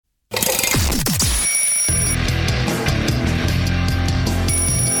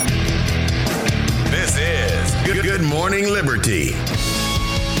Morning Liberty.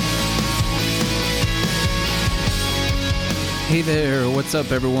 Hey there, what's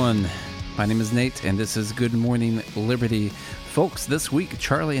up everyone? My name is Nate and this is Good Morning Liberty. Folks, this week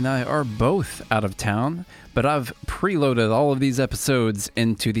Charlie and I are both out of town, but I've preloaded all of these episodes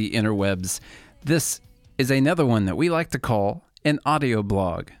into the interwebs. This is another one that we like to call an audio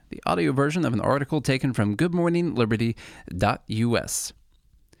blog, the audio version of an article taken from goodmorningliberty.us.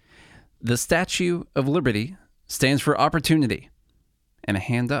 The Statue of Liberty stands for opportunity and a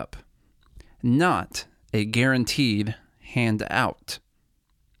hand up, not a guaranteed hand out.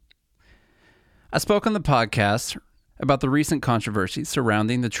 I spoke on the podcast about the recent controversy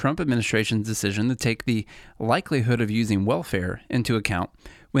surrounding the Trump administration's decision to take the likelihood of using welfare into account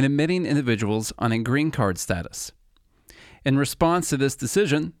when admitting individuals on a green card status. In response to this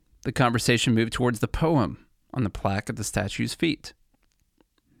decision, the conversation moved towards the poem on the plaque at the statue's feet.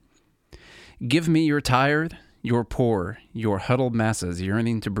 Give me your tired, your poor, your huddled masses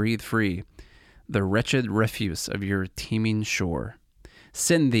yearning to breathe free, the wretched refuse of your teeming shore.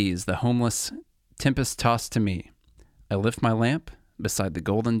 Send these, the homeless, tempest-tossed to me. I lift my lamp beside the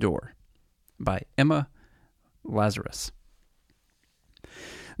golden door. By Emma Lazarus.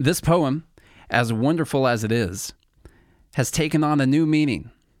 This poem, as wonderful as it is, has taken on a new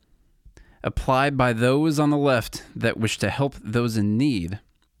meaning, applied by those on the left that wish to help those in need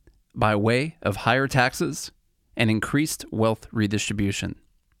by way of higher taxes and increased wealth redistribution.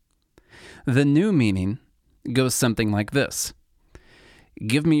 The new meaning goes something like this.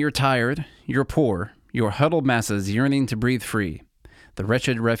 Give me your tired, your poor, your huddled masses yearning to breathe free, the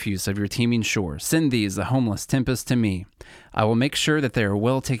wretched refuse of your teeming shore. Send these, the homeless tempest, to me. I will make sure that they are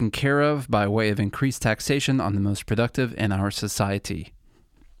well taken care of by way of increased taxation on the most productive in our society.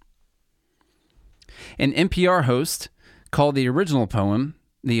 An NPR host called the original poem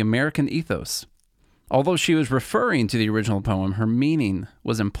the American ethos. Although she was referring to the original poem, her meaning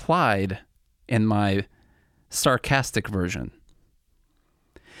was implied in my sarcastic version.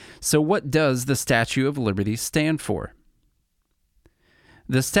 So what does the Statue of Liberty stand for?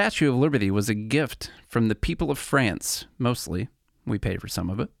 The Statue of Liberty was a gift from the people of France, mostly, we paid for some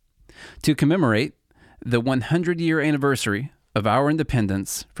of it, to commemorate the 100-year anniversary of our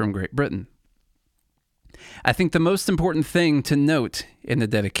independence from Great Britain. I think the most important thing to note in the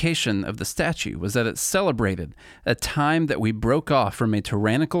dedication of the statue was that it celebrated a time that we broke off from a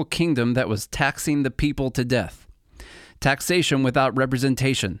tyrannical kingdom that was taxing the people to death. Taxation without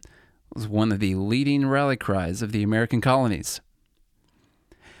representation was one of the leading rally cries of the American colonies.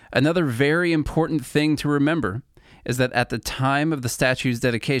 Another very important thing to remember is that at the time of the statue's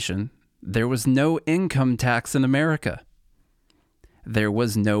dedication, there was no income tax in America. There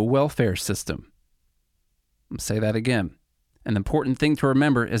was no welfare system. I'll say that again. An important thing to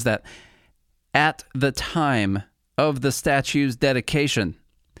remember is that at the time of the statue's dedication,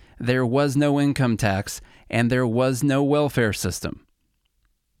 there was no income tax and there was no welfare system.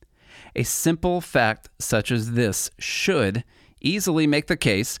 A simple fact such as this should easily make the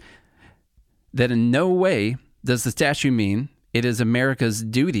case that in no way does the statue mean it is America's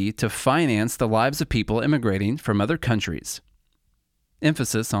duty to finance the lives of people immigrating from other countries.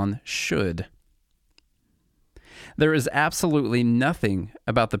 Emphasis on should. There is absolutely nothing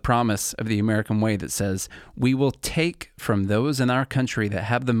about the promise of the American way that says, we will take from those in our country that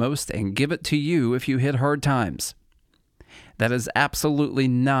have the most and give it to you if you hit hard times. That is absolutely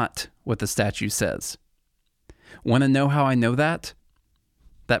not what the statue says. Want to know how I know that?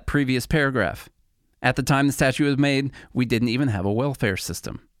 That previous paragraph. At the time the statue was made, we didn't even have a welfare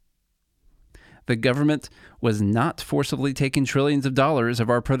system. The government was not forcibly taking trillions of dollars of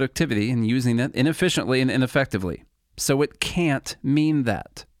our productivity and using it inefficiently and ineffectively. So it can't mean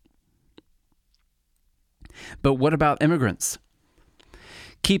that. But what about immigrants?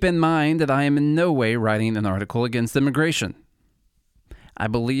 Keep in mind that I am in no way writing an article against immigration. I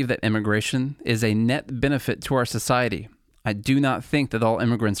believe that immigration is a net benefit to our society. I do not think that all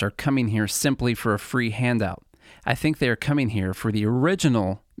immigrants are coming here simply for a free handout. I think they are coming here for the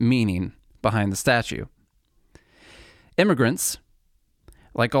original meaning behind the statue. Immigrants,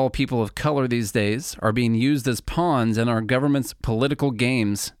 like all people of color these days, are being used as pawns in our government's political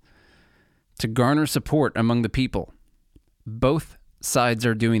games to garner support among the people. Both sides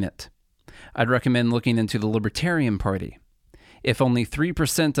are doing it. I'd recommend looking into the Libertarian Party. If only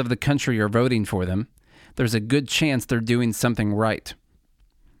 3% of the country are voting for them, there's a good chance they're doing something right.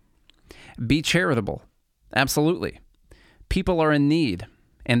 Be charitable. Absolutely. People are in need,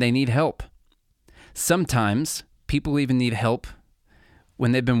 and they need help. Sometimes people even need help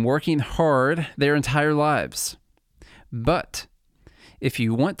when they've been working hard their entire lives. But if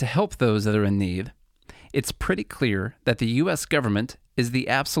you want to help those that are in need, it's pretty clear that the U.S. government is the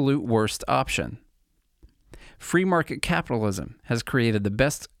absolute worst option. Free market capitalism has created the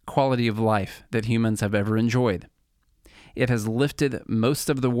best quality of life that humans have ever enjoyed. It has lifted most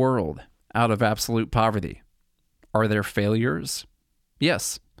of the world out of absolute poverty. Are there failures?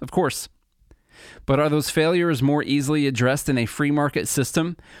 Yes, of course. But are those failures more easily addressed in a free market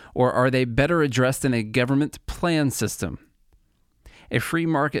system, or are they better addressed in a government plan system? A free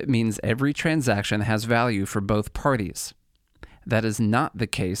market means every transaction has value for both parties. That is not the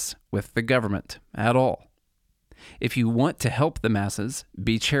case with the government at all. If you want to help the masses,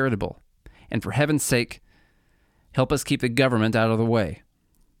 be charitable. And for heaven's sake, help us keep the government out of the way.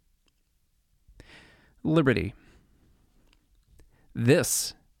 Liberty.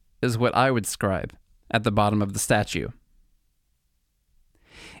 This is what I would describe at the bottom of the statue.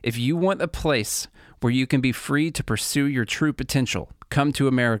 If you want a place where you can be free to pursue your true potential, come to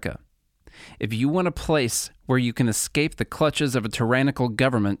America. If you want a place where you can escape the clutches of a tyrannical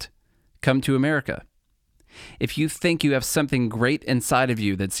government, come to America. If you think you have something great inside of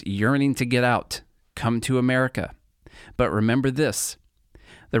you that's yearning to get out, come to America. But remember this,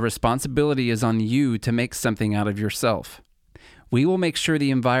 the responsibility is on you to make something out of yourself. We will make sure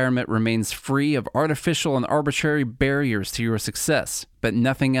the environment remains free of artificial and arbitrary barriers to your success, but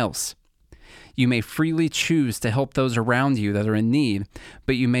nothing else. You may freely choose to help those around you that are in need,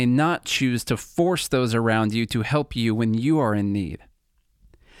 but you may not choose to force those around you to help you when you are in need.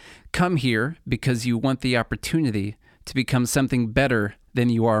 Come here because you want the opportunity to become something better than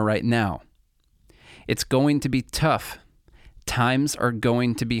you are right now. It's going to be tough. Times are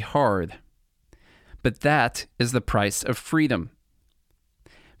going to be hard. But that is the price of freedom.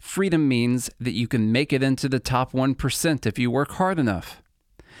 Freedom means that you can make it into the top 1% if you work hard enough.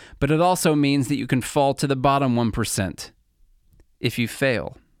 But it also means that you can fall to the bottom 1% if you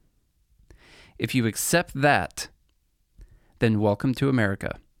fail. If you accept that, then welcome to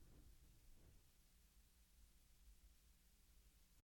America.